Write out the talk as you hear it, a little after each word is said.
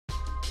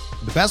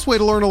The best way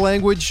to learn a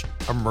language?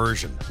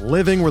 Immersion.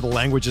 Living where the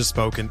language is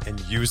spoken and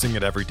using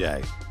it every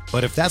day.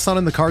 But if that's not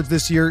in the cards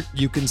this year,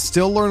 you can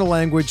still learn a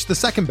language the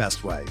second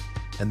best way,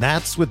 and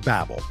that's with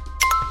Babbel.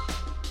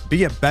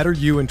 Be a better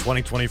you in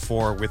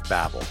 2024 with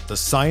Babbel, the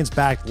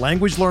science-backed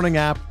language learning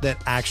app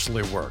that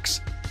actually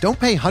works. Don't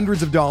pay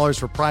hundreds of dollars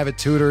for private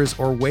tutors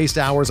or waste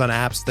hours on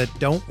apps that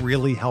don't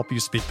really help you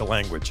speak the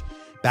language.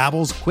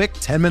 Babbel's quick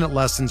 10-minute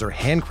lessons are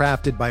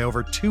handcrafted by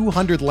over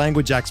 200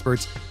 language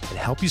experts and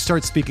help you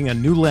start speaking a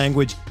new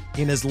language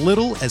in as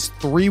little as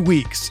 3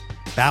 weeks.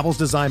 Babbel's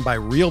designed by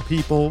real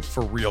people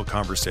for real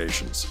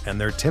conversations,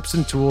 and their tips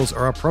and tools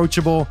are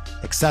approachable,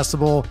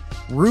 accessible,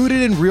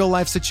 rooted in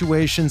real-life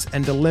situations,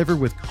 and delivered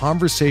with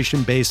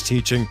conversation-based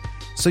teaching,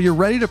 so you're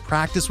ready to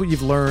practice what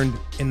you've learned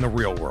in the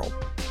real world.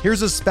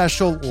 Here's a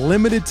special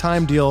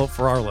limited-time deal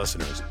for our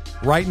listeners.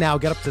 Right now,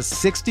 get up to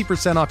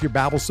 60% off your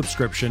Babbel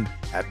subscription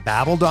at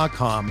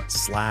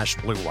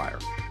babbel.com/Blue Wire.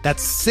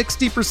 That's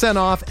 60%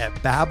 off at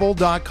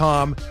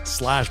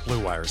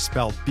babbel.com/Blue Wire,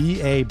 spelled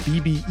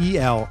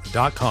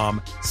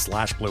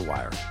BABBEL.com/Blue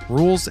Wire.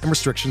 Rules and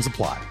restrictions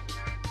apply.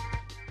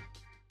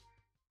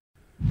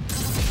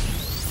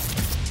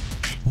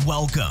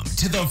 Welcome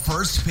to the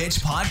First Pitch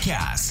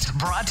Podcast,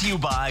 brought to you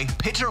by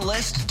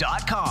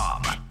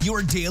PitcherList.com,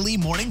 your daily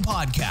morning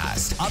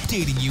podcast,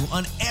 updating you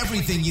on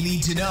everything you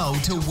need to know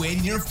to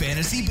win your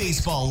fantasy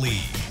baseball league.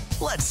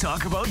 Let's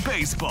talk about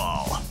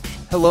baseball.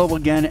 Hello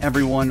again,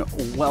 everyone.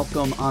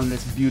 Welcome on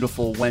this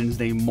beautiful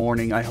Wednesday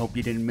morning. I hope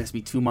you didn't miss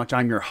me too much.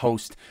 I'm your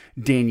host,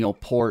 Daniel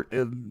Port.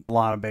 A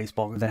lot of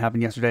baseball that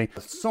happened yesterday.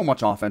 So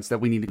much offense that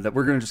we needed that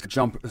we're going to just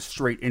jump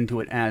straight into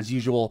it as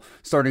usual,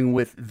 starting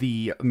with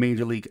the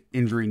Major League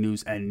injury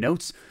news and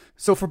notes.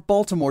 So for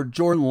Baltimore,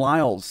 Jordan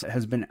Lyles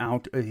has been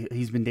out.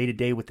 He's been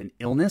day-to-day with an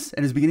illness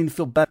and is beginning to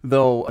feel better,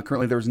 though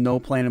currently there's no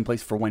plan in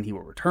place for when he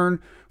will return.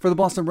 For the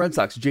Boston Red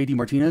Sox, JD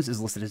Martinez is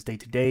listed as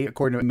day-to-day.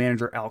 According to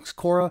manager Alex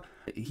Cora,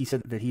 he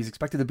said that he's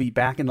expected to be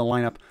back in the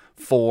lineup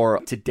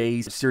for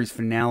today's series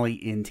finale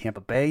in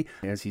Tampa Bay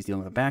as he's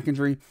dealing with a back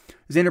injury.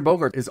 Xander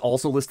Bogaerts is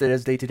also listed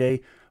as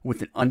day-to-day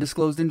with an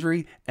undisclosed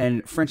injury,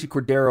 and Frenchie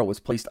Cordero was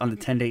placed on the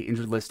 10-day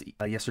injured list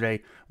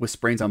yesterday with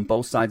sprains on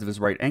both sides of his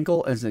right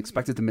ankle and is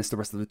expected to miss the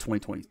rest of the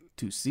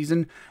 2022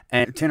 season.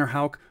 And Tanner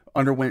Houck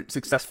underwent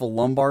successful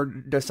lumbar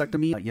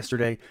discectomy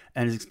yesterday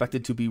and is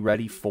expected to be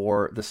ready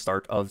for the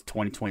start of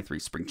 2023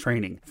 spring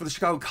training. For the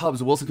Chicago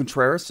Cubs, Wilson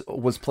Contreras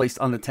was placed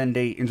on the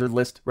 10-day injured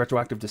list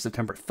retroactive to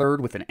September 3rd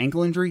with an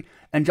ankle injury,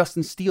 and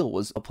Justin Steele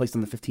was placed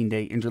on the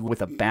 15-day injured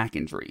with a back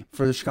injury.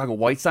 For the Chicago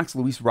White Sox,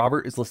 Luis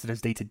Robert is listed as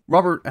day-to-day.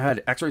 Robert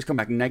had x-rays come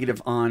back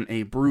negative on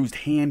a bruised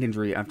hand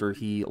injury after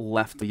he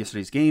left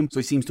yesterday's game, so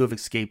he seems to have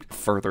escaped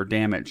further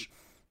damage.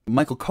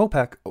 Michael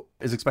Kopech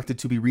is expected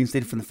to be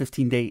reinstated from the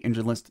 15-day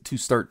injured list to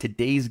start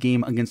today's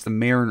game against the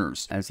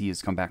Mariners as he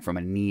has come back from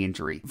a knee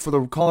injury. For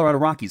the Colorado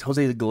Rockies,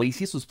 Jose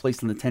Iglesias was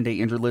placed on the 10-day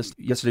injured list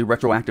yesterday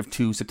retroactive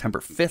to September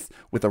 5th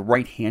with a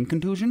right hand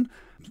contusion.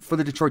 For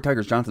the Detroit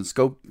Tigers, Jonathan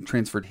Schoop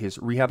transferred his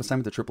rehab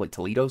assignment to AAA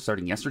Toledo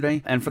starting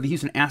yesterday. And for the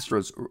Houston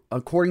Astros,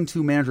 according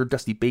to manager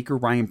Dusty Baker,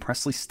 Ryan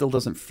Presley still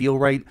doesn't feel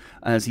right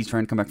as he's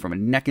trying to come back from a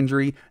neck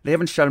injury. They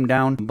haven't shut him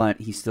down,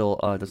 but he still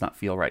does not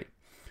feel right.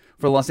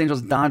 For the Los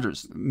Angeles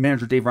Dodgers,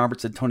 manager Dave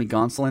Roberts said Tony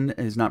Gonsolin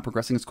is not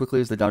progressing as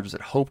quickly as the Dodgers had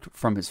hoped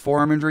from his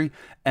forearm injury,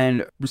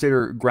 and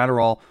Brusdar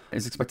Graterol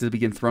is expected to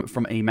begin thrown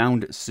from a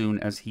mound soon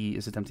as he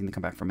is attempting to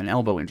come back from an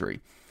elbow injury.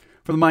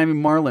 For the Miami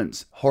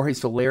Marlins, Jorge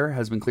Soler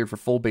has been cleared for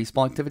full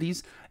baseball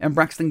activities, and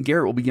Braxton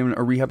Garrett will be given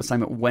a rehab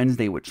assignment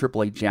Wednesday with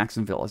AAA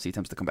Jacksonville as he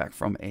attempts to come back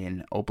from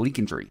an oblique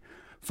injury.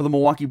 For the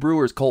Milwaukee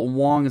Brewers, Colton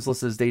Wong is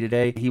listed as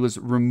day-to-day. He was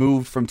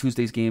removed from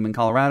Tuesday's game in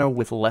Colorado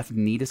with left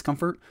knee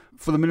discomfort.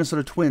 For the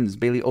Minnesota Twins,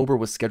 Bailey Ober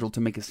was scheduled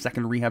to make his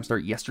second rehab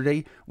start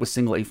yesterday with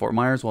single A Fort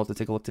Myers. We'll have to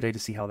take a look today to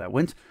see how that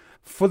went.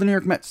 For the New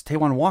York Mets,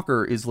 Taijuan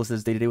Walker is listed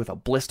as day-to-day with a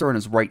blister on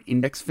his right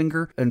index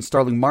finger, and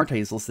Starling Marte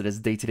is listed as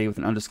day-to-day with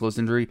an undisclosed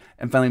injury.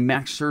 And finally,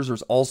 Max Scherzer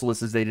is also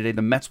listed as day-to-day.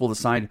 The Mets will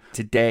decide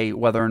today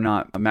whether or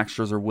not Max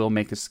Scherzer will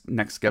make his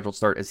next scheduled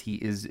start as he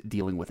is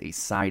dealing with a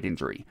side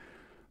injury.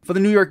 For the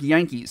New York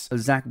Yankees,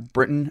 Zach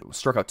Britton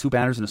struck out 2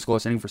 batters in a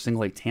scoreless inning for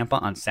single A Tampa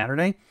on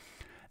Saturday,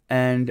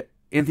 and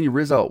Anthony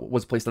Rizzo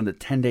was placed on the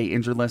 10-day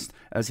injured list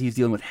as he's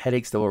dealing with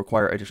headaches that will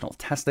require additional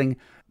testing.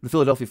 The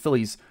Philadelphia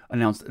Phillies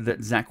announced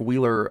that Zach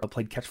Wheeler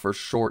played catch for a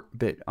short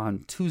bit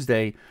on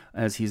Tuesday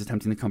as he's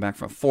attempting to come back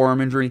from a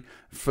forearm injury.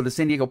 For the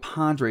San Diego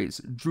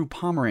Padres, Drew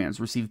Pomeranz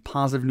received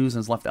positive news on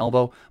his left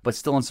elbow, but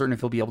still uncertain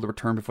if he'll be able to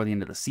return before the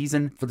end of the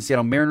season. For the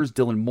Seattle Mariners,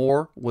 Dylan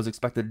Moore was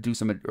expected to do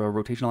some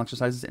rotational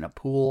exercises in a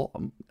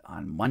pool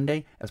on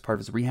Monday as part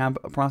of his rehab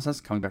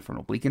process, coming back from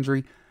an oblique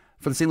injury.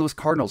 For the St. Louis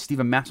Cardinals,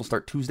 Steven Matz will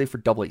start Tuesday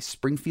for AA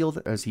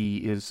Springfield, as he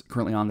is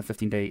currently on the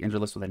 15-day injured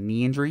list with a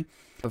knee injury.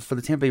 For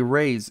the Tampa Bay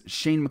Rays,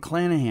 Shane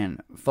McClanahan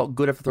felt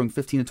good after throwing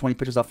 15 to 20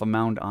 pitches off a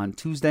mound on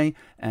Tuesday,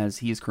 as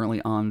he is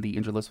currently on the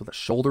injured list with a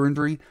shoulder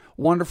injury.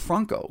 Wander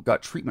Franco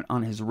got treatment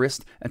on his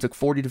wrist and took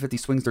 40 to 50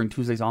 swings during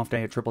Tuesday's off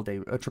day at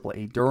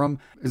AAA Durham.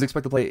 Is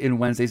expected to play in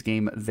Wednesday's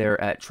game there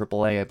at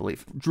AAA, I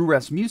believe. Drew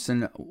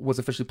Rasmussen was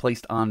officially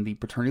placed on the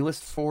paternity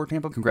list for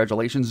Tampa.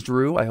 Congratulations,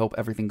 Drew. I hope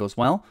everything goes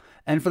well.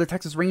 And for the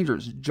Texas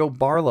Rangers, Joe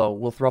Barlow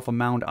will throw off a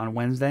mound on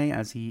Wednesday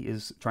as he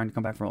is trying to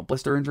come back from a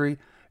blister injury.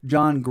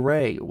 John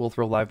Gray will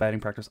throw live batting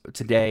practice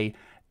today,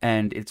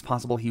 and it's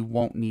possible he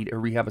won't need a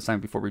rehab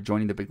assignment before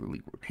rejoining the big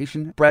league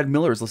rotation. Brad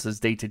Miller is listed as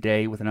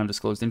day-to-day with an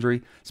undisclosed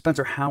injury.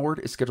 Spencer Howard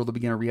is scheduled to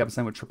begin a rehab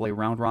assignment with AAA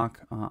Round Rock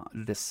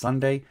this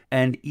Sunday,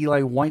 and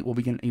Eli White will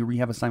begin a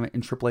rehab assignment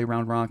in AAA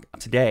Round Rock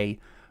today.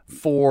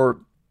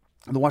 For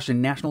the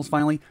Washington Nationals,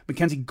 finally,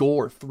 Mackenzie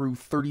Gore threw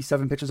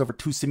 37 pitches over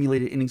 2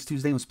 simulated innings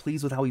Tuesday and was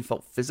pleased with how he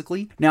felt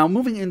physically. Now,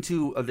 moving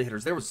into the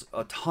hitters, there was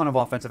a ton of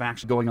offensive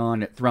action going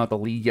on throughout the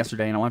league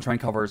yesterday, and I want to try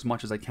and cover as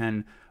much as I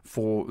can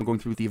for going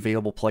through the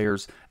available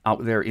players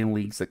out there in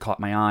leagues that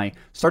caught my eye.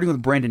 Starting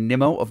with Brandon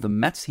Nimmo of the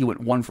Mets, he went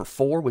 1 for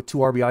 4 with 2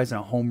 RBIs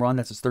and a home run.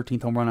 That's his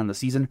 13th home run on the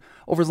season.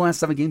 Over his last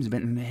 7 games, he's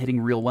been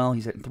hitting real well.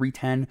 He's hitting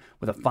 .310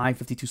 with a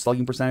 .552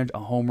 slugging percentage, a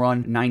home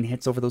run, 9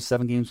 hits over those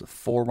 7 games with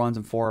 4 runs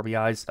and 4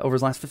 RBIs. Over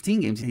his last 15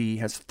 games, he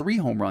has 3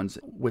 home runs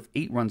with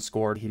 8 runs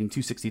scored, hitting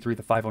 .263 with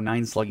a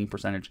 .509 slugging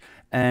percentage.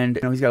 And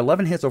he's got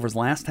 11 hits over his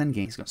last 10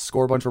 games. He's going to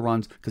score a bunch of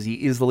runs because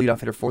he is the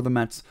leadoff hitter for the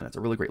Mets. That's a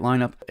really great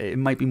lineup. It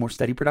might be more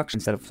steady production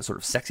instead of sort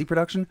of sexy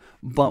production.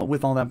 But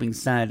with all that being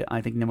said,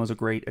 I think Nimmo's a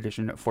great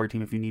addition for your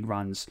team if you need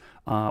runs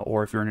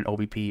or if you're in an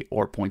OBP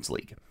or points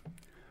league.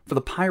 For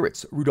the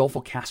Pirates,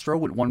 Rudolfo Castro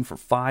went 1 for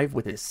 5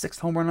 with his 6th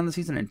home run on the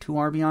season and 2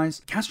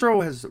 RBIs.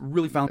 Castro has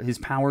really found his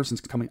power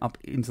since coming up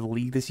into the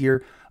league this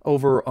year.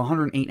 Over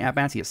 108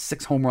 at-bats, he has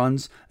 6 home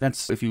runs.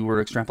 That's, if you were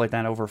to extrapolate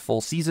that over a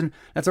full season,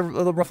 that's a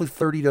roughly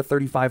 30 to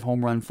 35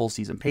 home run full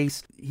season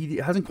pace. He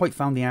hasn't quite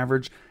found the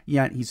average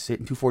yet. He's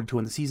hitting .242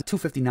 in the season,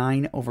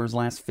 .259 over his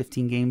last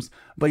 15 games,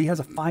 but he has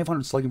a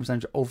 .500 slugging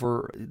percentage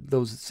over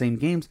those same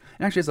games,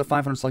 and actually has a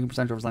 .500 slugging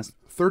percentage over his last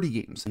 30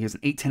 games. He has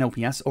an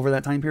 .810 OPS over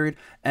that time period,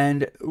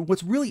 and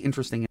what's really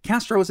interesting,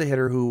 Castro is a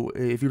hitter who,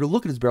 if you were to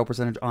look at his barrel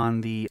percentage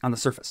on the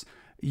surface,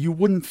 you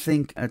wouldn't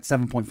think at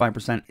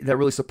 7.5% that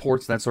really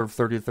supports that sort of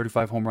 30 to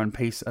 35 home run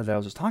pace that I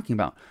was just talking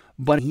about.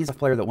 But he's a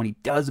player that when he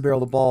does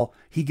barrel the ball,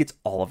 he gets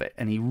all of it,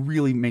 and he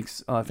really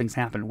makes things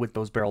happen with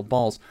those barreled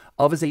balls.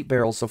 Of his 8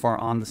 barrels so far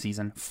on the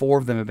season, 4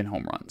 of them have been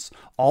home runs.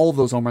 All of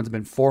those home runs have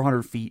been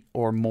 400 feet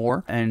or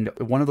more, and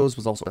one of those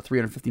was also a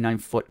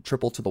 359-foot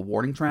triple to the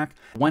warning track.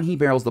 When he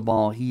barrels the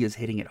ball, he is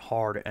hitting it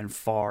hard and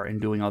far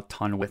and doing a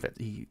ton with it.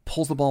 He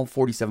pulls the ball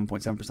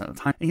 47.7% of the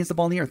time, and he hits the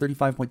ball in the air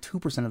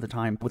 35.2% of the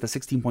time with a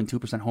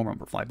 16.2% home run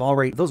per fly ball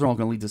rate. Those are all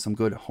going to lead to some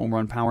good home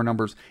run power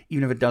numbers,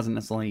 even if it doesn't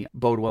necessarily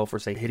bode well for,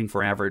 say, hitting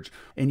for average.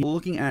 And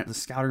looking at the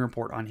scouting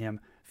report on him,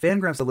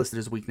 Fangraphs have listed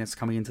his weakness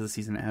coming into the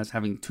season as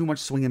having too much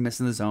swing and miss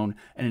in the zone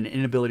and an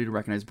inability to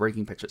recognize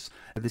breaking pitches.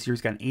 This year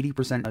he's got an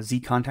 80% Z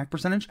contact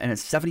percentage and a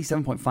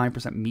 77.5%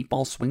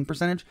 meatball swing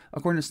percentage,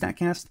 according to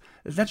StatCast.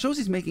 That shows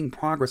he's making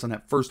progress on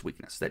that first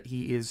weakness, that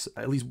he is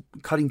at least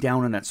cutting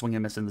down on that swing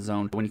and miss in the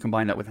zone. When you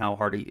combine that with how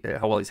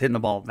well he's hitting the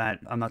ball, that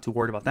I'm not too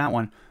worried about that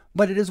one.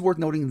 But it is worth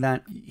noting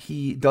that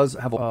he does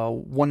have a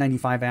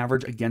 195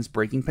 average against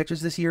breaking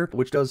pitches this year,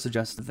 which does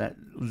suggest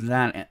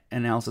that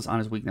analysis on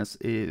his weakness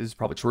is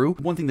probably true.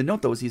 One thing to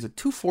note, though, is he's a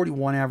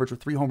 241 average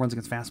with 3 home runs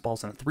against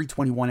fastballs and a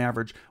 321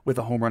 average with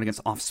a home run against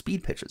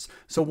off-speed pitches.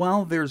 So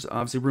while there's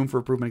obviously room for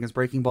improvement against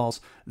breaking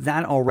balls,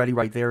 that already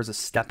right there is a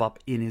step up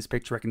in his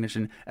pitch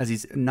recognition, as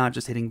he's not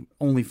just hitting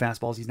only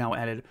fastballs, he's now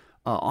added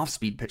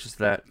off-speed pitches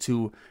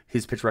to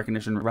his pitch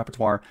recognition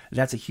repertoire.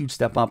 That's a huge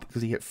step up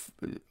because he hit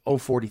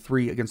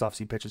 0.43 against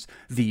off-speed pitches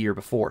the year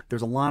before.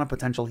 There's a lot of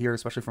potential here,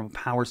 especially from a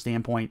power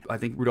standpoint. I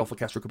think Rudolfo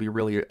Castro could be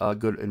really a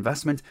good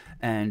investment,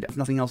 and if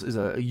nothing else, is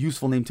a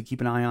useful name to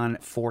keep an eye on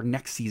for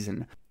next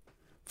season.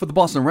 For the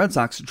Boston Red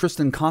Sox,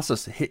 Tristan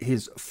Casas hit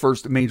his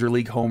first major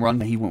league home run.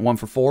 He went 1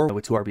 for 4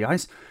 with 2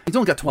 RBIs. He's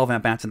only got 12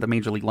 at-bats at the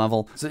major league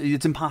level, so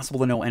it's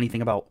impossible to know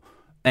anything about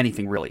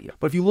anything really.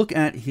 But if you look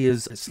at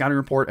his scouting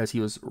report, as he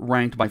was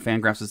ranked by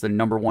Fangraphs as the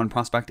number 1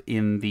 prospect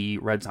in the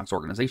Red Sox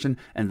organization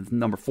and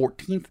number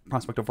 14th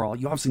prospect overall,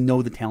 you obviously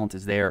know the talent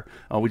is there.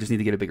 We just need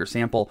to get a bigger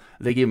sample.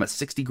 They gave him a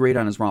 60 grade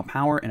on his raw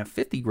power and a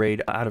 50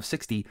 grade out of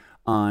 60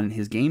 on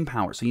his game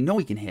power, so you know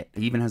he can hit.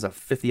 He even has a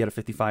 50 out of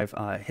 55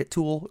 hit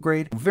tool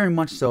grade. Very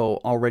much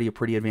so, already a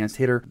pretty advanced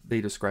hitter.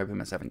 They describe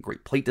him as having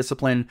great plate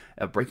discipline,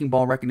 breaking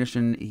ball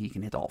recognition. He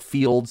can hit all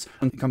fields.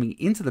 Coming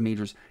into the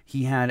majors,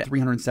 he had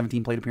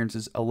 317 plate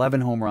appearances,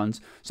 11 home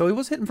runs, so he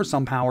was hitting for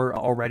some power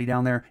already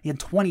down there. He had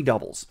 20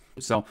 doubles.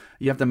 So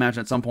you have to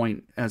imagine at some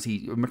point as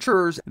he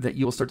matures that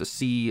you will start to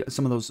see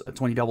some of those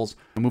 20 doubles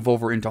move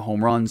over into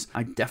home runs.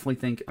 I definitely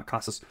think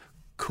Casas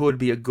could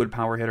be a good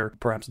power hitter,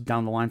 perhaps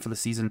down the line for the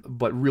season,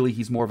 but really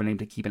he's more of a name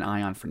to keep an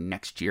eye on for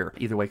next year.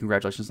 Either way,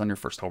 congratulations on your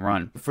first home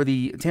run. For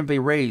the Tampa Bay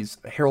Rays,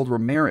 Harold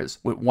Ramirez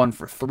went 1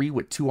 for 3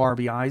 with 2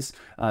 RBIs.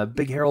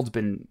 Big Harold's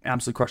been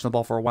absolutely crushing the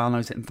ball for a while now.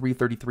 He's hitting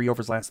 .333 over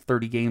his last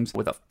 30 games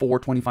with a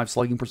 .425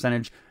 slugging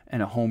percentage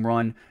and a home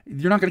run.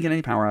 You're not going to get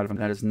any power out of him.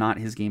 That is not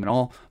his game at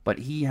all, but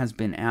he has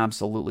been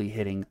absolutely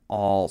hitting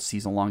all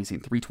season long. He's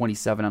hitting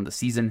 .327 on the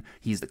season.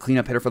 He's the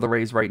cleanup hitter for the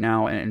Rays right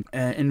now,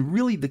 and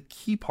really the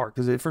key part,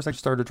 because at first I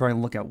started to try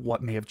and look at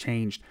what may have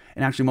changed,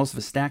 and actually most of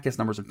his Statcast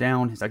numbers are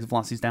down. His exit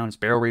velocity is down, his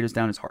barrel rate is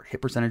down, his hard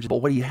hit percentage. But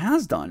what he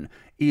has done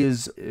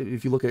is,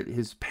 if you look at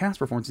his past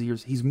performance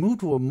years, he's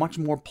moved to a much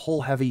more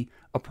pull-heavy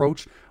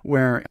approach,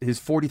 where his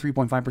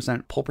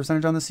 43.5% pull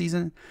percentage on the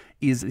season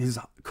is his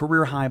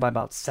career high by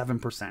about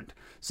 7%.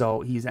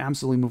 So he's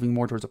absolutely moving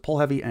more towards a pull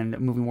heavy and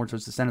moving more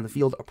towards the center of the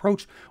field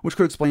approach, which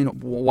could explain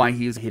why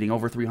he is hitting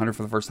over 300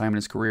 for the first time in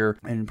his career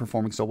and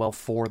performing so well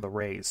for the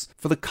Rays.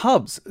 For the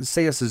Cubs,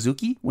 Seiya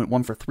Suzuki went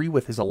 1 for 3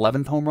 with his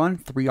 11th home run,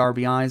 3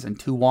 RBIs and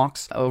 2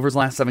 walks. Over his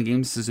last 7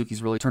 games,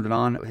 Suzuki's really turned it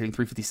on, hitting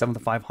 .357 with a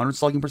 .500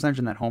 slugging percentage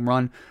in that home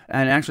run.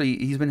 And actually,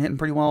 he's been hitting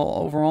pretty well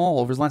overall.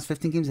 Over his last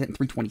 15 games, hitting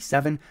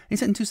 .327. He's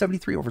hitting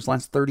 .273 over his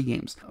last 30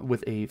 games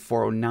with a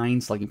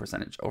 .409 slugging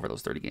percentage over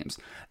those 30 games.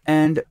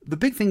 And the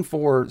big thing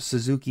for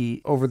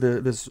Suzuki over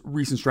this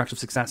recent stretch of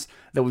success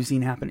that we've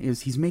seen happen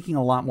is he's making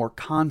a lot more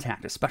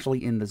contact,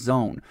 especially in the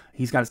zone.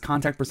 He's got his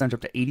contact percentage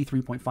up to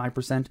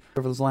 83.5%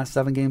 over those last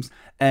 7 games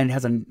and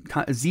has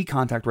a Z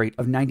contact rate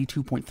of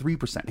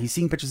 92.3%. He's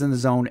seeing pitches in the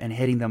zone and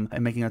hitting them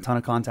and making a ton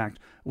of contact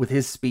with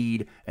his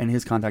speed and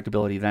his contact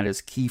ability. That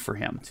is key for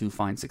him to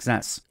find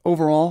success.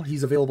 Overall,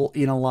 he's available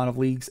in a lot of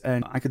leagues,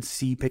 and I could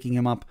see picking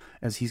him up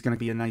as he's going to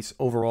be a nice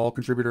overall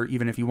contributor.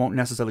 Even if he won't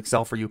necessarily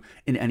excel for you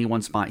in any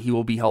one spot, he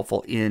will be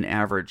helpful in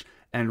average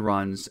and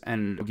runs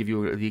and give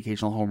you the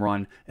occasional home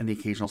run and the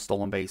occasional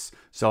stolen base.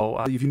 So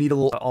if you need a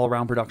little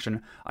all-around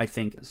production, I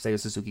think Seiya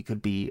Suzuki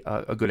could be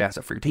a good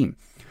asset for your team.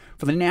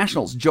 For the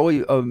Nationals,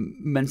 Joey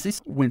Meneses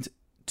went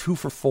 2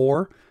 for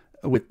 4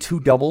 with 2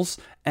 doubles,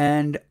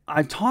 and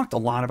I've talked a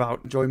lot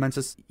about Joey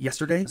Meneses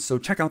yesterday, so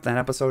check out that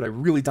episode. I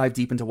really dive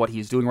deep into what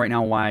he's doing right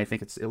now, why I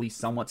think it's at least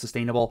somewhat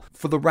sustainable.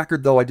 For the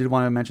record, though, I did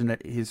want to mention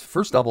that his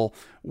first double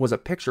was a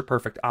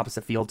picture-perfect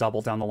opposite field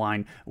double down the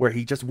line, where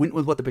he just went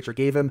with what the pitcher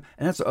gave him,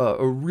 and that's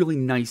a really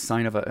nice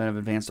sign of an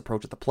advanced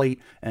approach at the plate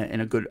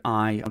and a good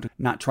eye to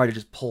not try to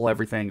just pull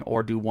everything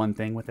or do one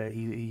thing with it.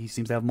 He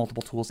seems to have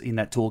multiple tools in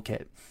that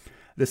toolkit.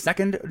 The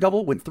second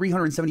double went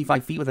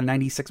 375 feet with a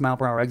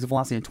 96-mile-per-hour exit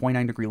velocity and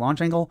 29-degree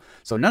launch angle.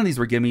 So none of these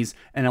were gimmies,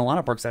 and a lot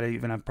of parks that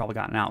even have probably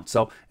gotten out.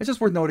 So it's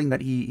just worth noting that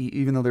he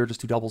even though they were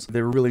just 2 doubles,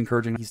 they were really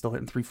encouraging. He's still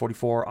hitting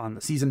 .344 on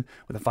the season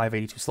with a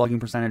 .582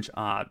 slugging percentage.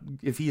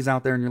 If he is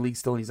out there in your league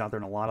still, and he's out there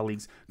in a lot of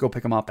leagues, go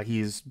pick him up.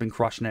 He's been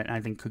crushing it, and I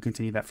think could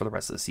continue that for the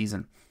rest of the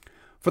season.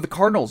 For the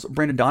Cardinals,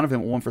 Brandon Donovan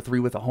went 1 for 3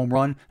 with a home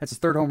run. That's his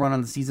 3rd home run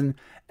on the season.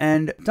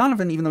 And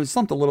Donovan, even though he's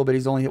slumped a little bit,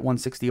 he's only hit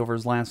 160 over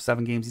his last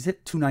 7 games. He's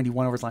hit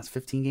 .291 over his last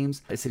 15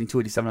 games. He's hitting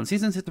 .287 on the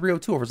season. He's hit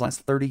 .302 over his last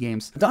 30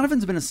 games.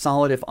 Donovan's been a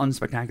solid, if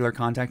unspectacular,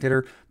 contact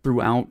hitter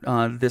throughout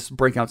this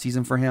breakout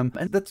season for him.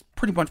 And that's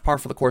pretty much par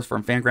for the course for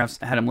him.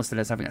 Fangraphs had him listed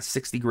as having a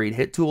 60-grade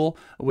hit tool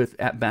with,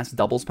 at best,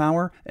 doubles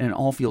power and an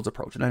all-fields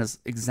approach. And that is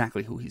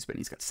exactly who he's been.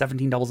 He's got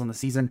 17 doubles on the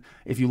season.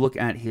 If you look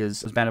at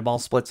his batted ball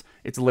splits,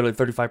 it's literally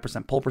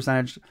 35% pull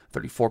percentage,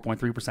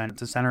 34.3%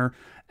 to center,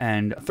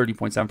 and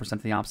 30.7% to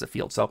the opposite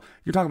field. So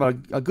you're talking about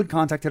a good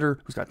contact hitter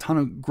who's got a ton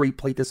of great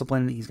plate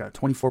discipline. He's got a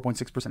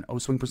 24.6%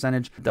 O-swing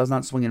percentage. Does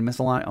not swing and miss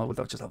a lot with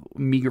just a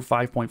meager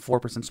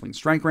 5.4% swing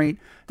strike rate.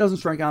 Doesn't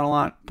strike out a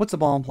lot. Puts the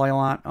ball in play a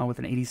lot with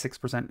an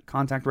 86%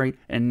 contact rate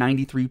and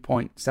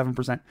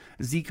 93.7%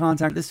 Z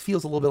contact. This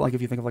feels a little bit like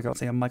if you think of, like, let's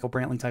say, a Michael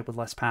Brantley type with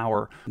less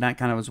power. That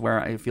kind of is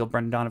where I feel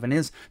Brendan Donovan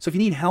is. So if you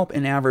need help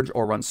in average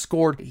or runs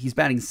scored, he's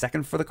batting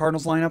 2nd for the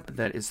Cardinals lineup.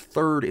 That is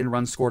 3rd in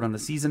runs scored on the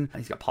season.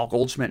 He's got Paul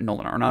Goldschmidt and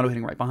Nolan Arenado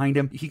hitting right behind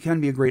him. He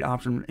can be a great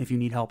option if you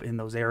need help in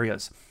those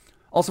areas.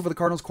 Also for the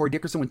Cardinals, Corey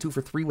Dickerson went 2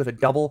 for 3 with a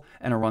double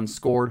and a run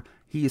scored.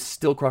 He is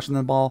still crushing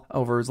the ball.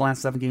 Over his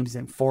last 7 games, he's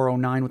hitting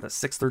 .409 with a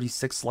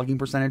 .636 slugging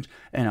percentage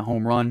and a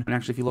home run. And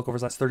actually, if you look over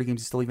his last 30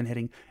 games, he's still even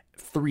hitting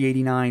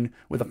 .389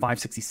 with a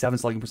 .567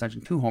 slugging percentage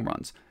and 2 home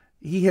runs.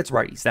 He hits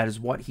righties. That is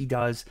what he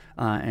does,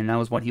 and that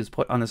was what he was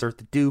put on this earth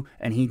to do,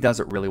 and he does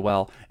it really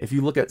well. If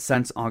you look at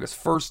since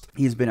August 1st,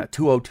 he's been a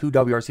 .202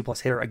 WRC plus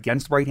hitter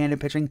against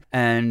right-handed pitching,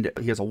 and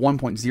he has a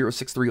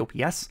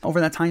 1.063 OPS over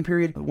that time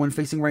period when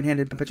facing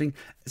right-handed pitching.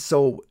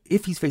 So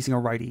if he's facing a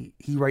righty,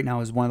 he right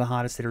now is one of the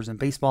hottest hitters in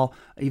baseball.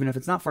 Even if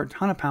it's not for a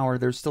ton of power,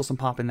 there's still some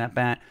pop in that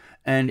bat.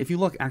 And if you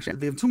look, actually,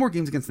 they have 2 more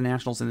games against the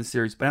Nationals in this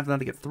series, but after that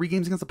they get 3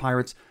 games against the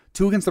Pirates,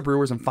 2 against the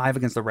Brewers, and 5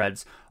 against the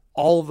Reds.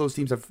 All of those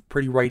teams have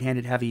pretty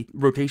right-handed heavy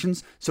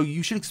rotations, so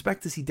you should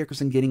expect to see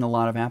Dickerson getting a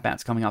lot of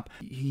at-bats coming up.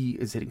 He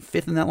is hitting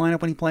 5th in that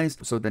lineup when he plays,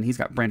 so then he's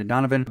got Brandon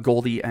Donovan,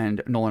 Goldie,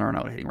 and Nolan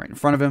Arenado hitting right in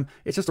front of him.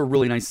 It's just a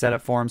really nice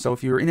setup for him, so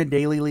if you're in a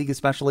daily league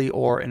especially,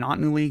 or an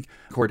Ottoneu league,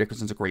 Corey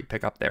Dickerson's a great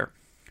pickup there.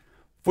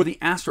 For the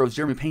Astros,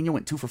 Jeremy Pena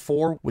went 2 for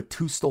 4 with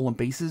 2 stolen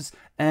bases,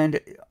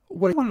 and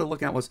what I wanted to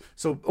look at was,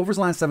 so over his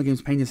last 7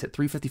 games, Pena's hit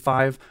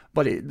 .355,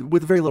 but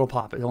with very little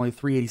pop. It's only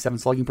 .387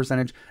 slugging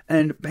percentage.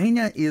 And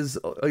Pena is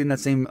in that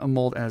same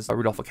mold as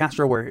Rodolfo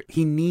Castro, where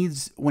he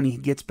needs, when he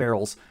gets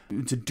barrels,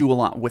 to do a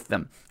lot with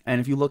them. And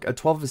if you look at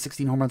 12 of his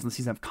 16 home runs in the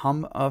season have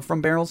come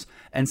from barrels,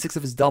 and 6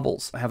 of his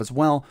doubles have as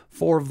well.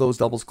 4 of those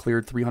doubles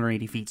cleared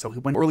 380 feet. So he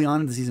went early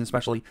on in the season,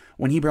 especially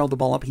when he barreled the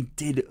ball up, he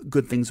did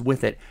good things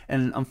with it.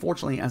 And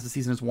unfortunately, as the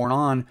season has worn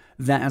on,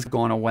 that has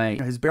gone away.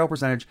 His barrel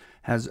percentage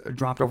has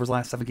dropped over his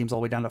last 7 games all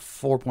the way down to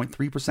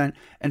 4.3%.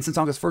 And since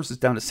August 1st, it's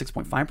down to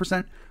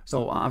 6.5%.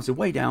 So obviously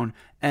way down.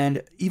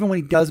 And even when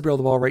he does barrel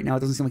the ball right now, it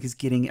doesn't seem like he's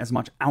getting as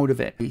much out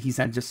of it. He's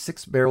had just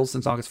 6 barrels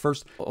since August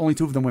 1st. Only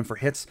 2 of them went for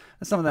hits.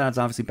 And some of that is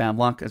obviously bad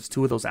luck, as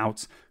 2 of those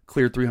outs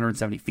cleared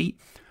 370 feet.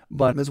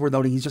 But as we're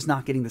noting, he's just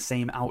not getting the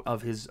same out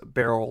of his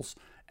barrels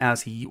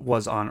as he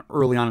was on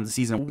early on in the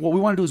season. What we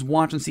want to do is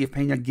watch and see if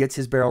Pena gets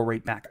his barrel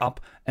rate back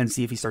up and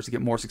see if he starts to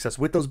get more success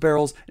with those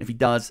barrels. And if he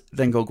does,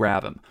 then go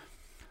grab him.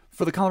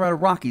 For the Colorado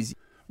Rockies,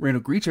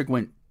 Randal Grichuk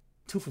went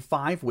 2 for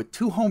 5 with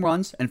 2 home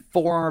runs and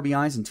 4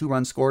 RBIs and 2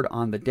 runs scored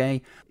on the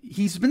day.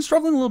 He's been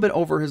struggling a little bit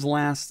over his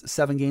last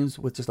 7 games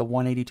with just a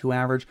 182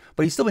 average,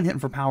 but he's still been hitting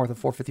for power with a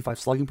 455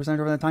 slugging percentage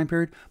over that time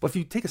period. But if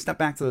you take a step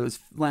back to those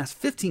last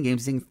 15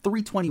 games, he's hitting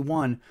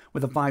 321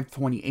 with a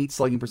 528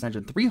 slugging percentage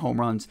and 3 home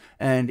runs.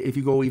 And if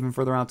you go even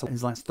further out to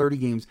his last 30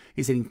 games,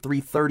 he's hitting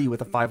 330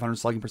 with a 500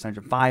 slugging percentage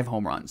and 5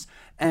 home runs.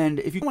 And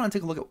if you want to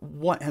take a look at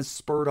what has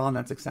spurred on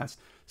that success,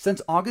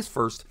 since August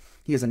 1st,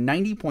 he has a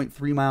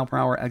 90.3 mile per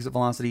hour exit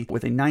velocity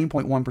with a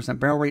 9.1%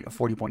 barrel rate, a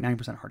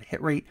 40.9% hard hit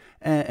rate.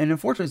 And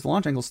unfortunately, his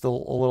launch angle is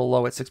still a little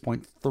low at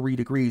 6.3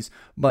 degrees,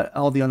 but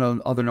all the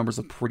other numbers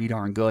are pretty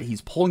darn good.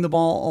 He's pulling the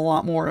ball a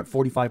lot more at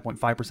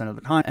 45.5% of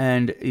the time,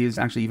 and is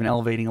actually even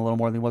elevating a little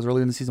more than he was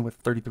earlier in the season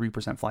with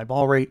 33% fly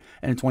ball rate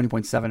and a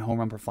 20.7 home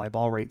run per fly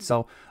ball rate.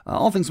 So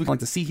all things we'd like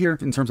to see here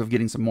in terms of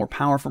getting some more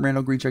power from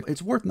Randal Grichuk.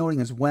 It's worth noting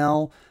as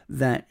well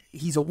that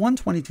he's a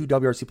 122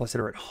 WRC plus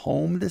hitter at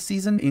home this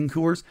season in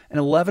Coors, and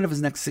 11 of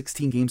his next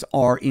 16 games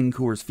are in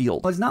Coors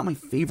Field. It's not my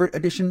favorite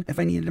addition if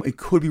I needed him. It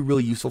could be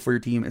really useful for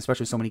your team,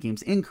 especially so many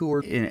games in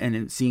Coors,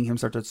 and seeing him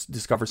start to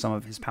discover some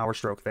of his power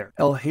stroke there.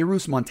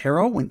 Elehuris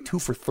Montero went 2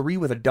 for 3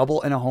 with a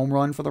double and a home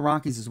run for the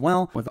Rockies as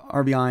well, with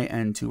RBI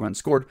and 2 runs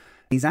scored.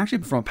 He's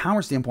actually, from a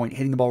power standpoint,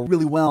 hitting the ball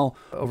really well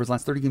over his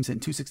last 30 games, hitting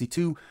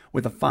 262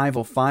 with a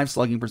 505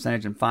 slugging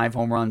percentage and 5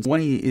 home runs. When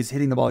he is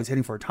hitting the ball, he's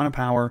hitting for a ton of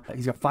power.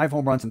 He's got 5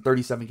 home runs in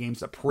 37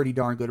 games, a pretty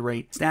darn good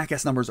rate.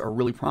 Statcast numbers are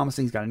really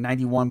promising. He's got a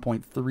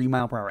 91.3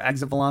 mile per hour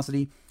exit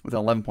velocity with an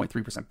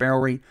 11.3% barrel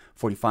rate,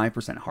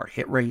 45% hard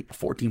hit rate,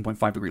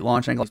 14.5 degree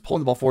launch angle. He's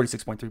pulling the ball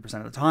 46.3%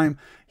 of the time.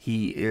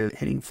 He is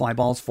hitting fly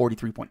balls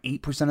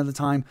 43.8% of the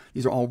time.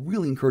 These are all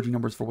really encouraging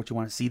numbers for what you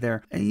want to see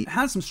there. And he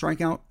has some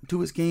strikeout to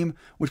his game,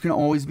 which can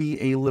always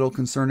be a little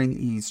concerning.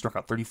 He's struck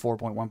out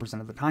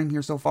 34.1% of the time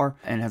here so far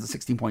and has a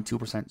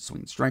 16.2%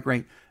 swing strike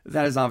rate.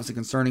 That is obviously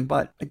concerning,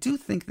 but I do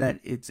think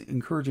that it's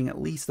encouraging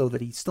at least, though, that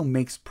he still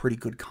makes pretty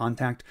good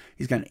contact.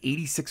 He's got an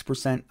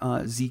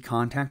 86% Z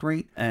contact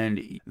rate,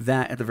 and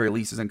that at the very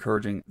least is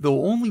encouraging. The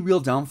only real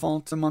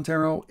downfall to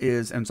Montero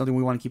is, and something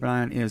we want to keep an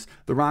eye on, is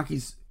the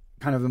Rockies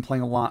kind of been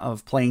playing a lot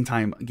of playing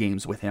time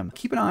games with him.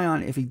 Keep an eye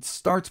on if he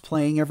starts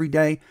playing every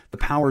day, the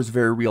power is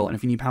very real, and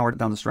if you need power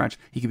down the stretch,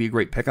 he could be a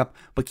great pickup,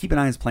 but keep an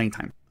eye on his playing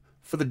time.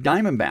 For the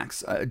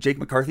Diamondbacks, Jake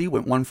McCarthy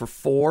went 1 for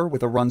 4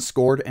 with a run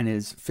scored and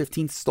his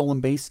 15th stolen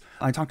base.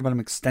 I talked about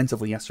him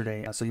extensively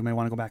yesterday, so you may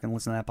want to go back and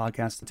listen to that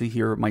podcast to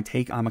hear my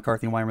take on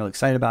McCarthy and why I'm really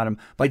excited about him.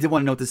 But I did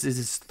want to note this is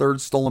his 3rd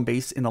stolen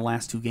base in the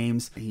last 2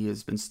 games. He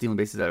has been stealing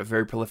bases at a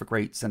very prolific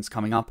rate since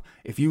coming up.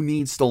 If you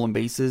need stolen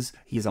bases,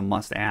 he's a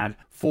must-add.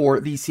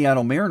 For the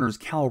Seattle Mariners,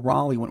 Cal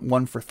Raleigh went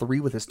 1 for 3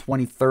 with his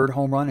 23rd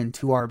home run and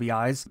 2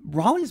 RBIs.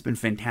 Raleigh has been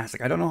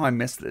fantastic. I don't know how I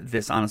missed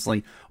this,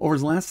 honestly. Over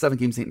his last 7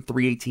 games, hitting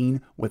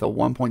 .318 with a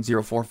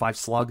 1.045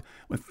 slug,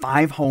 with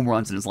 5 home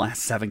runs in his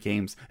last 7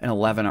 games and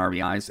 11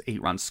 RBIs,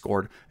 8 runs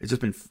scored. It's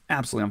just been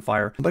absolutely on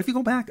fire. But if you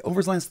go back over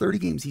his last 30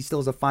 games, he still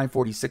has a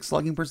 546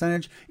 slugging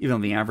percentage, even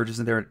though the average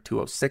isn't there at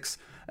 206.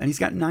 And he's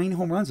got 9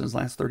 home runs in his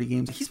last 30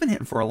 games. He's been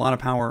hitting for a lot of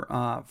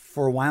power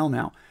for a while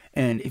now.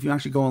 And if you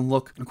actually go and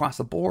look across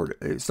the board,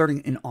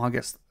 starting in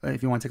August,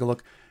 if you want to take a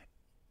look,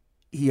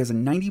 he has a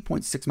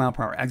 90.6 mile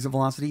per hour exit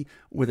velocity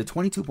with a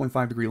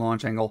 22.5 degree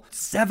launch angle,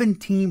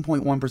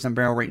 17.1%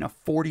 barrel rate, and a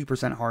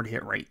 40% hard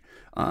hit rate.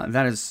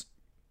 That is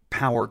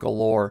power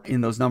galore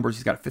in those numbers.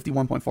 He's got a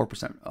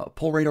 51.4%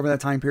 pull rate over that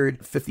time period,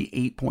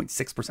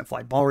 58.6%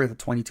 fly ball rate, with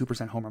a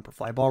 22% home run per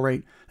fly ball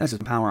rate. That's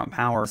just power on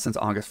power since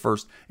August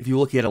 1st. If you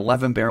look, he had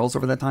 11 barrels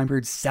over that time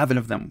period, 7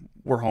 of them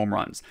were home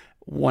runs.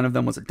 1 of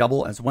them was a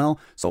double as well,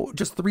 so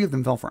just 3 of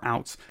them fell for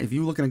outs. If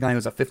you look at a guy who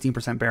has a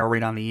 15% barrel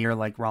rate on the year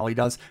like Raleigh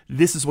does,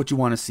 this is what you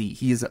want to see.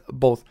 He is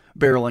both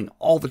barreling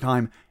all the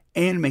time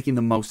and making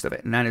the most of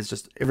it, and that is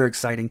just very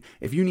exciting.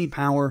 If you need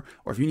power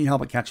or if you need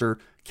help at catcher,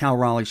 Cal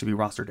Raleigh should be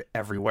rostered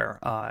everywhere.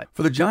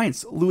 For the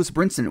Giants, Lewis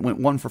Brinson went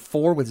 1 for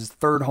 4 with his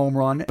 3rd home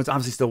run. It's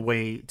obviously still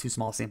way too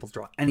small samples to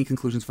draw any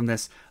conclusions from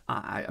this.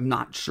 I'm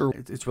not sure.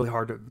 It's really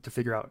hard to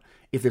figure out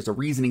if there's a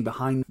reasoning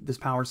behind this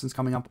power since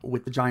coming up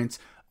with the Giants.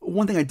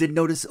 One thing I did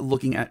notice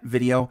looking at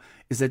video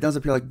is that it does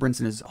appear like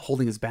Brinson is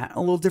holding his bat a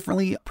little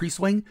differently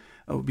pre-swing.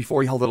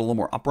 Before he held it a little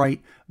more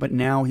upright, but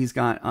now he's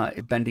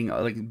got bending,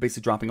 like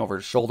basically dropping over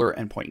his shoulder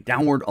and pointing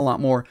downward a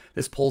lot more.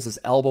 This pulls his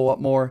elbow up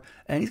more,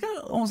 and he's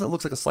got almost, it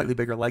looks like a slightly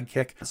bigger leg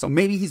kick. So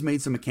maybe he's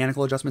made some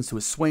mechanical adjustments to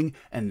his swing,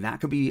 and that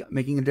could be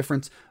making a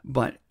difference.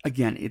 But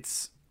again,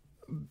 it's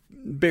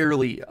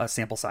barely a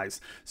sample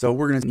size. So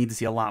we're going to need to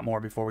see a lot more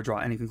before we draw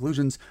any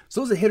conclusions. So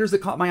those are the hitters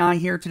that caught my eye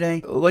here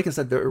today. Like I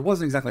said, there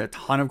wasn't exactly a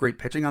ton of great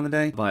pitching on the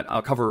day, but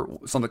I'll cover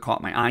some that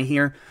caught my eye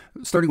here.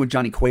 Starting with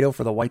Johnny Cueto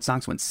for the White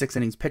Sox, went 6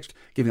 innings pitched,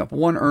 giving up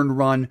 1 earned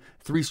run,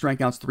 3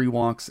 strikeouts, 3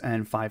 walks,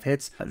 and 5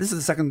 hits. This is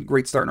the second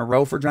great start in a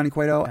row for Johnny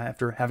Cueto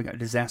after having a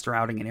disaster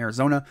outing in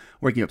Arizona,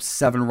 where he gave up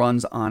 7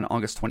 runs on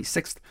August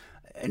 26th.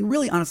 And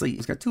really, honestly,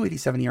 he's got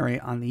 2.87 ERA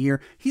on the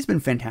year. He's been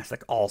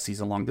fantastic all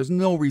season long. There's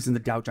no reason to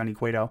doubt Johnny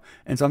Cueto.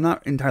 And so I'm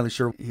not entirely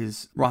sure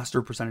his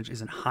roster percentage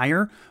isn't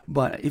higher,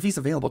 but if he's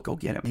available, go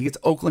get him. He gets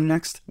Oakland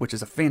next, which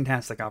is a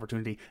fantastic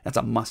opportunity. That's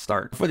a must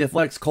start. For the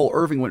Athletics, Cole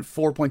Irvin went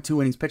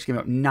 4.2 innings pitched,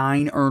 giving up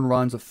 9 earned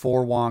runs with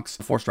 4 walks,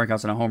 4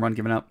 strikeouts, and a home run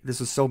given up.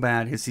 This was so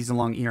bad, his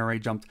season-long ERA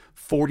jumped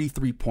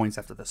 43 points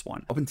after this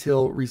one. Up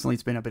until recently,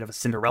 it's been a bit of a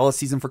Cinderella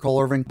season for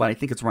Cole Irvin, but I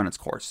think it's run its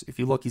course. If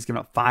you look, he's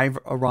given up 5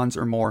 runs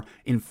or more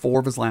in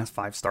 4 of his last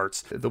 5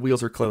 starts. The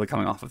wheels are clearly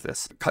coming off of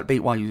this. Cut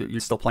bait while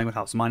you're still playing with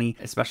house money,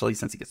 especially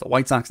since he gets the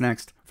White Sox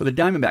next. For the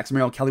Diamondbacks,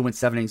 Merrill Kelly went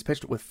 7 innings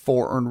pitched with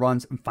 4 earned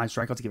runs and 5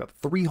 strikeouts. He gave up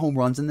 3 home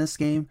runs in this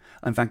game.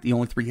 In fact, the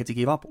only 3 hits he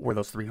gave up were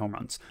those 3 home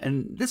runs.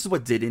 And this is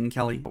what did in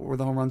Kelly were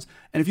the home runs.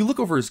 And if you look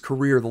over his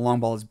career, the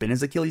long ball has been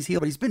his Achilles heel,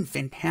 but he's been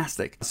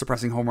fantastic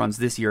suppressing home runs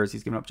this year as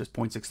he's given up just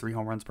 0.63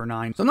 home runs per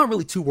 9. So I'm not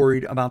really too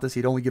worried about this.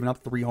 He'd only given up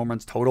 3 home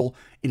runs total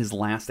in his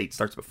last 8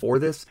 starts before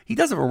this. He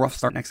does have a rough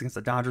start next against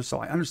the Dodgers, so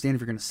I understand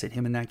if you're going to sit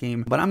him in that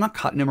game, but I'm not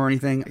cutting him or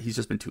anything. He's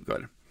just been too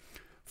good.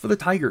 For the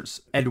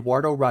Tigers,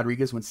 Eduardo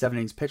Rodriguez went 7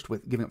 innings pitched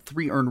with giving up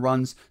 3 earned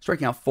runs,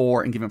 striking out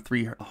 4, and giving up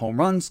 3 home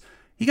runs.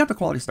 He got the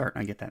quality start,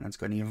 and I get that, and that's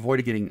good. And he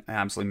avoided getting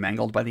absolutely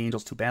mangled by the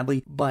Angels too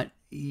badly, but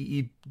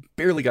he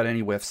barely got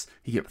any whiffs.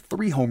 He gave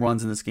 3 home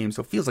runs in this game,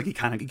 so it feels like he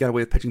kind of got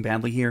away with pitching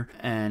badly here,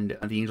 and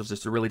the Angels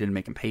just really didn't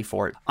make him pay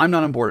for it. I'm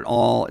not on board at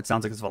all. It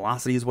sounds like his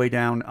velocity is way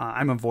down.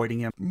 I'm avoiding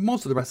him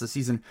most of the rest of the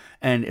season,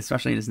 and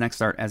especially in his next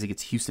start as he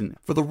gets Houston.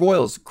 For the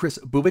Royals, Chris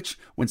Bubich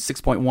went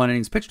 6.1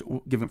 innings pitched,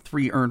 giving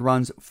 3 earned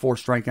runs, 4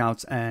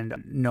 strikeouts,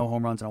 and no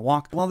home runs and a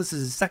walk. While this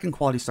is his second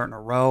quality start in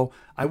a row,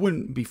 I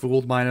wouldn't be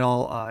fooled by it at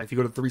all. If you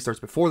go to the 3 starts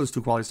before those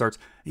 2 quality starts,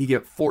 he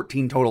gave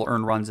 14 total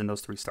earned runs in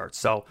those 3 starts.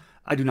 So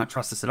I do not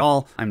trust this at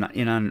all. I'm not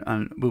in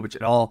on Bubich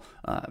at all.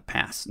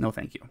 Pass. No,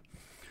 thank you.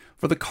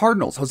 For the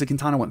Cardinals, Jose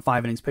Quintana went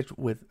 5 innings pitched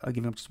with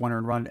giving up just 1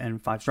 earned run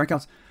and 5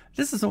 strikeouts.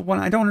 This is one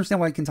I don't understand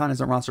why Quintana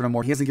isn't rostered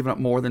anymore. He hasn't given up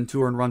more than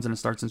 2 earned runs in a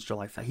start since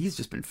July 5th. He's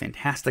just been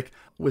fantastic.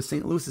 With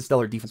St. Louis'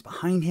 stellar defense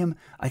behind him,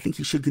 I think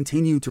he should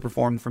continue to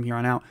perform from here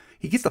on out.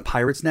 He gets the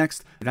Pirates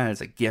next. That is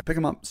a gift. Pick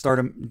him up, start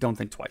him, don't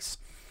think twice.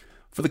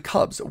 For the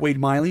Cubs, Wade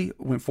Miley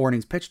went 4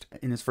 innings pitched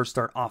in his first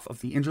start off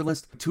of the injured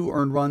list. 2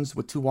 earned runs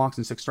with 2 walks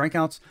and 6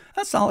 strikeouts.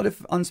 That's solid if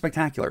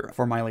unspectacular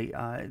for Miley.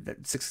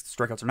 6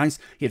 strikeouts are nice.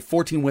 He had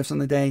 14 whiffs on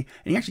the day,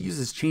 and he actually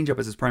uses his changeup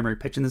as his primary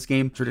pitch in this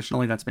game.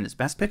 Traditionally, that's been his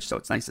best pitch, so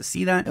it's nice to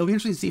see that. It'll be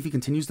interesting to see if he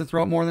continues to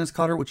throw it more than his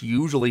cutter, which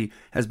usually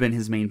has been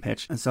his main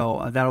pitch. And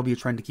so that'll be a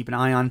trend to keep an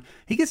eye on.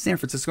 He gets San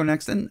Francisco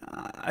next, and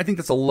I think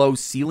that's a low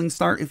ceiling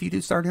start if you do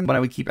start him, but I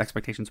would keep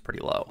expectations pretty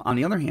low. On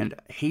the other hand,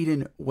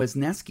 Hayden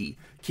Wesneski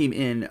came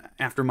in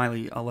after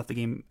Miley left the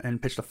game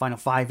and pitched the final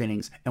 5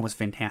 innings and was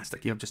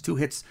fantastic. You have just 2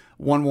 hits,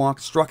 1 walk,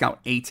 struck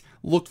out 8,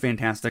 looked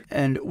fantastic.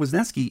 And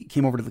Wesneski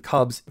came over to the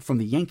Cubs from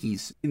the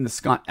Yankees in the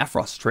Scott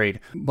Effross trade.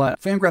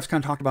 But Fangraphs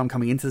kind of talked about him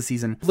coming into the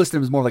season, listed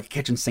him as more like a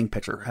kitchen sink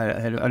pitcher.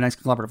 Had a nice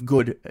collaborative,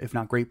 good, if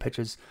not great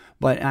pitches.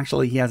 But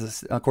actually, he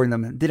has, according to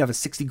them, did have a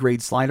 60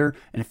 grade slider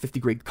and a 50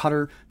 grade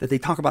cutter that they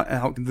talk about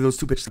how those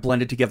 2 pitches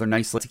blended together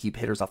nicely to keep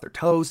hitters off their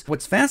toes.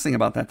 What's fascinating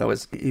about that, though,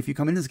 is if you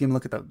come into this game and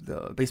look at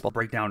the baseball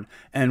breakdown,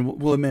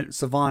 and we'll admit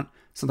Savant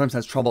sometimes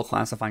has trouble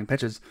classifying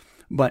pitches,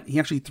 but he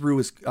actually threw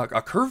a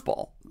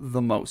curveball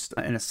the most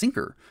and a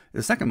sinker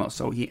the second most.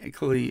 So he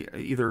clearly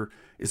either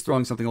is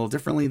throwing something a little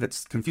differently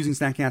that's confusing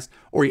StatCast,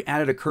 or he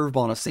added a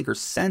curveball and a sinker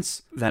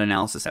since that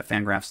analysis at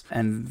Fangraphs,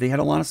 and they had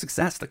a lot of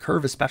success. The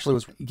curve especially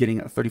was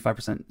getting a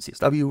 35%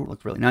 CSW,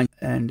 looked really nice.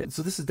 And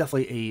so this is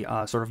definitely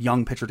a sort of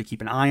young pitcher to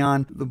keep an eye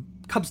on. The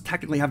Cubs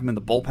technically have him in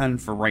the bullpen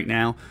for right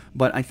now,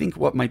 but I think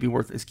what might be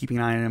worth is keeping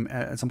an eye on him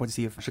at some point to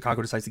see if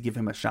Chicago decides to give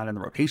him a shot in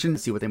the rotation,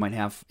 see what they might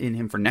have in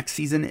him for next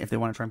season if they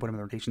want to try and put him in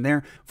the rotation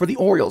there. For the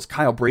Orioles,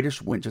 Kyle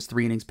Bradish went just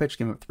 3 innings pitched,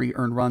 giving up 3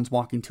 earned runs,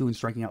 walking 2 and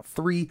striking out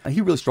 3.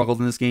 He really struggled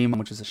in this game,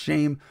 which is a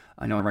shame.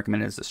 I know I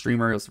recommended it as a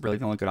streamer. It was really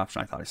the only good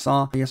option I thought I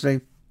saw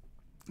yesterday.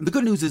 The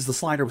good news is the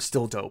slider was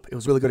still dope. It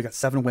was really good. He got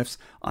 7 whiffs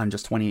on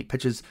just 28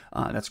 pitches.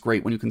 That's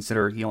great when you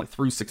consider he only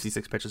threw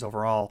 66 pitches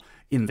overall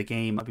in the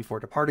game before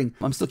departing.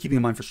 I'm still keeping him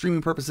in mind for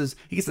streaming purposes.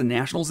 He gets the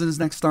Nationals in his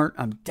next start.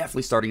 I'm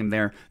definitely starting him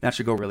there. That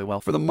should go really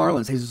well. For the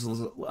Marlins, Jesus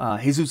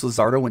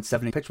Luzardo went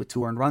 7 pitched with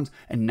 2 earned runs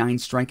and 9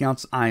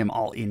 strikeouts. I am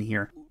all in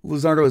here.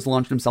 Luzardo has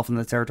launched himself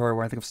into the territory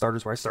where I think of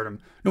starters where I start him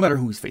no matter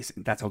who he's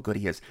facing. That's how good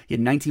he is. He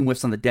had 19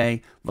 whiffs on the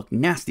day, looked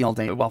nasty all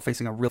day while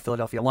facing a real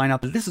Philadelphia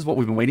lineup. This is what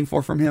we've been waiting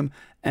for from him,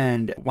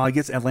 and while he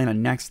gets Atlanta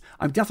next,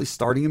 I'm definitely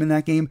starting him in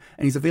that game,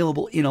 and he's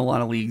available in a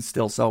lot of leagues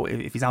still, so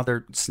if he's out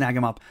there, snag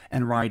him up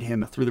and ride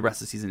him through the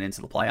rest of the season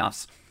into the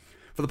playoffs.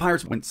 For the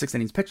Pirates, went 6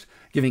 innings pitched,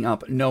 giving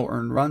up no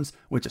earned runs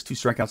with just 2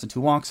 strikeouts and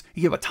 2 walks.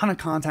 He gave a ton of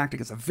contact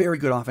against a very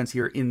good offense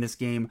here in this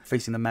game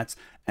facing the Mets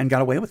and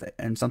got away with it.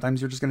 And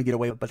sometimes you're just going to get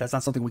away with it, but that's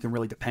not something we can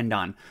really depend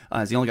on,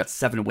 as he only got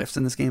 7 whiffs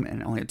in this game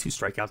and only had 2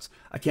 strikeouts.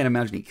 I can't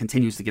imagine he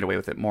continues to get away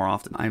with it more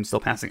often. I am still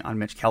passing on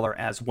Mitch Keller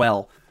as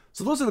well.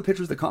 So those are the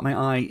pitchers that caught my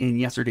eye in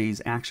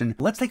yesterday's action.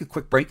 Let's take a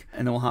quick break,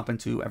 and then we'll hop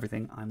into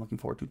everything I'm looking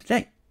forward to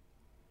today.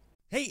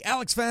 Hey,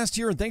 Alex Fast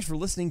here, and thanks for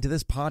listening to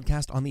this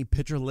podcast on the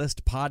Pitcher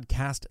List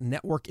Podcast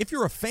Network. If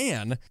you're a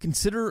fan,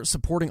 consider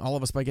supporting all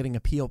of us by getting a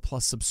PL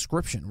Plus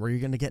subscription, where you're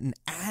going to get an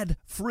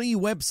ad-free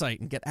website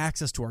and get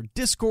access to our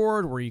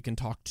Discord, where you can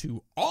talk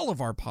to all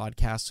of our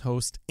podcast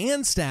hosts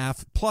and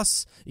staff.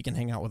 Plus, you can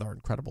hang out with our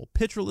incredible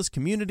Pitcher List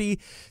community.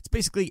 It's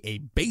basically a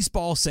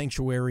baseball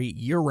sanctuary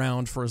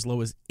year-round for as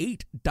low as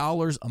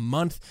 $8 a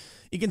month.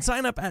 You can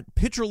sign up at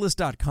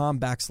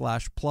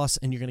pitcherlist.com/plus,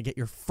 and you're going to get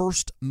your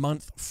first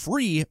month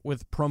free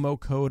with promo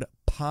code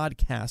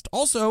podcast.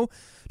 Also,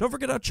 don't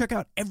forget to check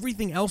out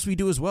everything else we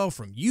do as well,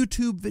 from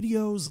YouTube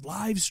videos,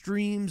 live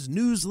streams,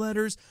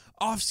 newsletters,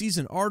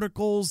 off-season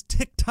articles,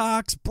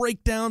 TikToks,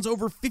 breakdowns,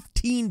 over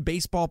 15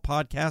 baseball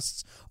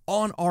podcasts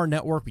on our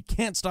network. We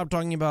can't stop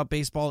talking about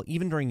baseball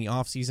even during the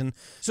off-season.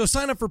 So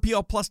sign up for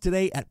PL Plus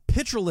today at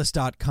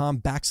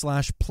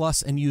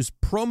pitcherlist.com/plus and use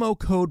promo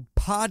code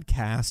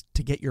podcast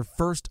to get your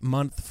first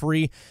month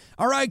free.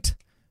 All right.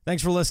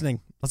 Thanks for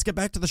listening. Let's get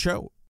back to the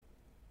show.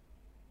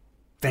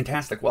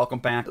 Fantastic. Welcome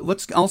back.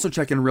 Let's also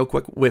check in real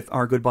quick with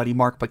our good buddy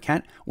Mark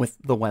Paquette with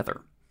the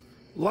weather.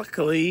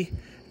 Luckily,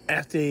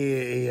 after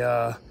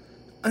a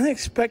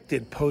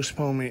unexpected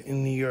postponement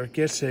in New York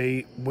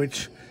yesterday,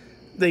 which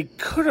they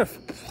could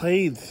have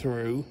played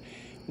through,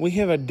 we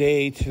have a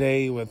day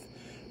today with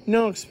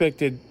no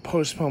expected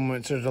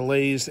postponements or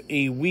delays.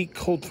 A weak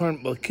cold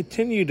front will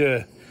continue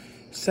to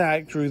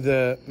sag through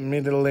the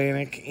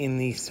mid-Atlantic in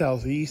the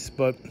southeast,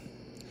 but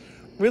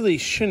really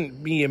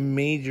shouldn't be a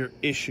major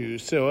issue.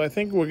 So I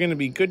think we're going to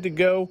be good to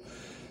go.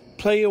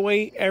 Play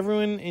away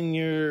everyone in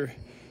your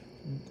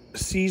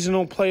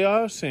seasonal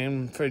playoffs,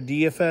 and for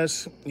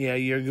DFS, yeah,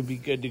 you're going to be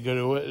good to go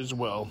to it as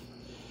well.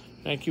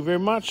 Thank you very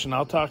much, and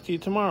I'll talk to you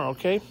tomorrow,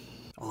 okay?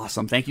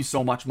 Awesome. Thank you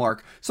so much,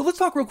 Mark. So let's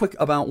talk real quick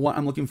about what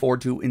I'm looking forward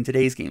to in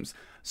today's games.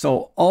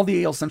 So all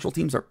the AL Central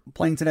teams are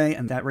playing today,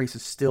 and that race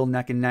is still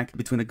neck and neck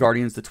between the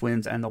Guardians, the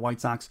Twins, and the White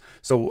Sox.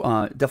 So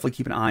definitely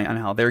keep an eye on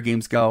how their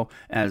games go,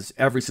 as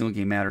every single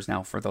game matters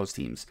now for those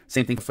teams.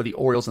 Same thing for the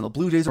Orioles and the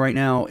Blue Jays right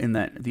now, in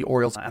that the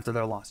Orioles, after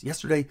their loss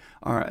yesterday,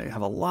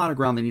 have a lot of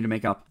ground they need to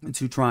make up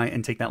to try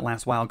and take that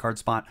last wild card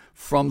spot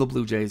from the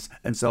Blue Jays.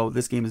 And so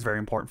this game is very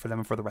important for them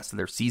and for the rest of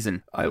their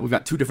season. We've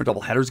got 2 different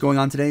doubleheaders going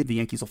on today. The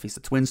Yankees will face the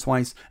Twins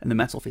twice, and the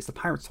Mets will face the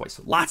Pirates twice.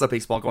 So lots of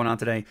baseball going on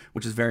today,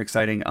 which is very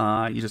exciting.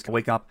 You just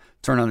wake up,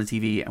 turn on the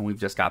TV, and we've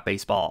just got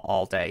baseball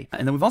all day.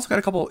 And then we've also got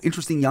a couple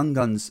interesting young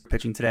guns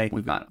pitching today.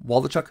 We've got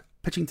Waldichuk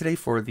pitching today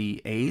for the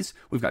A's.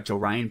 We've got Joe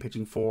Ryan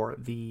pitching for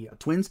the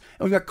Twins.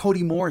 And we've got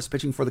Cody Morris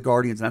pitching for the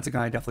Guardians. And that's a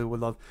guy I definitely would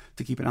love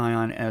to keep an eye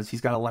on, as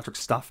he's got electric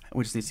stuff. And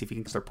we just need to see if he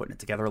can start putting it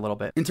together a little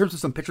bit. In terms of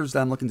some pitchers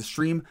that I'm looking to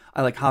stream,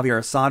 I like Javier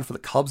Assad for the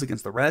Cubs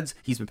against the Reds.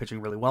 He's been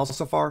pitching really well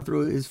so far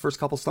through his first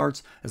couple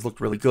starts. Has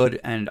looked really good,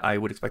 and I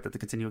would expect that to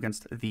continue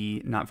against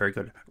the not very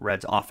good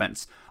Reds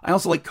offense. I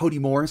also like Cody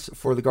Morris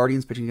for the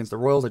Guardians pitching against the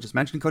Royals. I just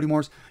mentioned Cody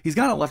Morris. He's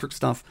got electric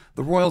stuff.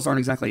 The Royals aren't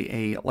exactly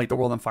a light the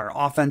world on fire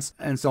offense,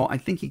 and so I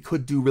think he could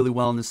do really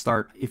well in this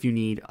start if you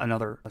need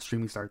another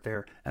streaming start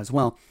there as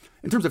well.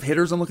 In terms of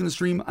hitters I'm looking to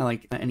stream, I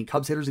like any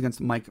Cubs hitters against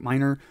Mike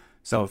Minor.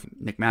 So if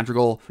Nick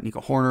Madrigal,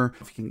 Nico Horner,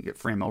 if you can get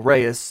Franmil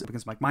Reyes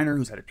against Mike Minor,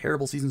 who's had a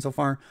terrible season so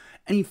far.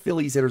 Any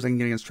Phillies hitters I can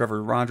get against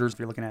Trevor Rogers. If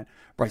you're looking at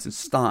Bryson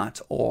Stott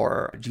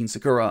or Gene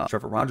Segura,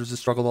 Trevor Rogers has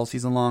struggled all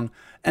season long.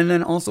 And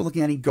then also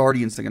looking at any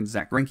Guardians against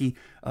Zach Greinke.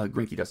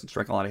 Greinke doesn't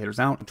strike a lot of hitters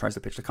out and tries to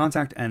pitch to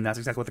contact, and that's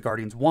exactly what the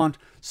Guardians want.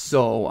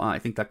 So I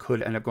think that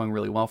could end up going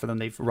really well for them.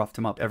 They've roughed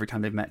him up every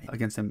time they've met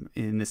against him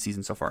in this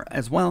season so far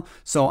as well.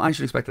 So I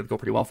should expect that to go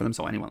pretty well for them.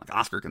 So anyone like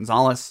Oscar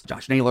Gonzalez,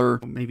 Josh Naylor,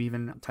 maybe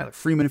even Tyler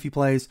Freeman if he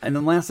plays. And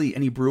then lastly,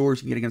 any Brewers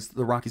you can get against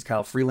the Rockies'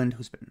 Kyle Freeland,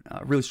 who's been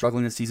really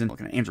struggling this season.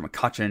 Looking at Andrew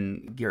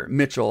McCutchen, Garrett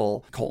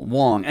Mitchell, Colton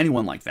Wong,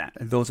 anyone like that.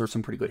 And those are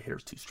some pretty good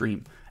hitters to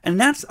stream.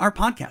 And that's our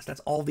podcast. That's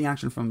all the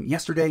action from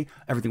yesterday,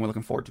 everything we're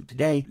looking forward to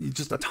today.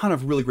 Just a ton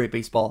of really great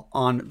baseball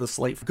on the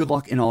slate. Good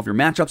luck in all of your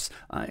matchups.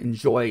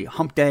 Enjoy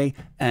Hump Day,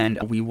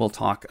 and we will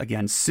talk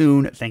again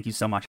soon. Thank you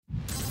so much.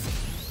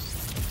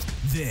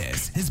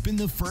 This has been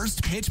the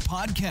First Pitch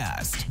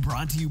Podcast,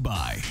 brought to you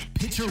by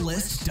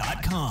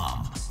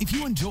PitcherList.com. If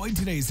you enjoyed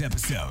today's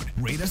episode,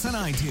 rate us on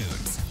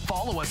iTunes,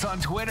 follow us on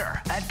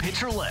Twitter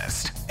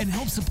 @PitcherList, and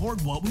help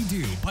support what we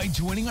do by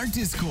joining our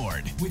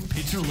Discord with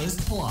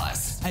PitcherList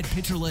Plus at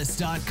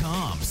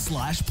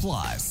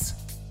PitcherList.com/plus.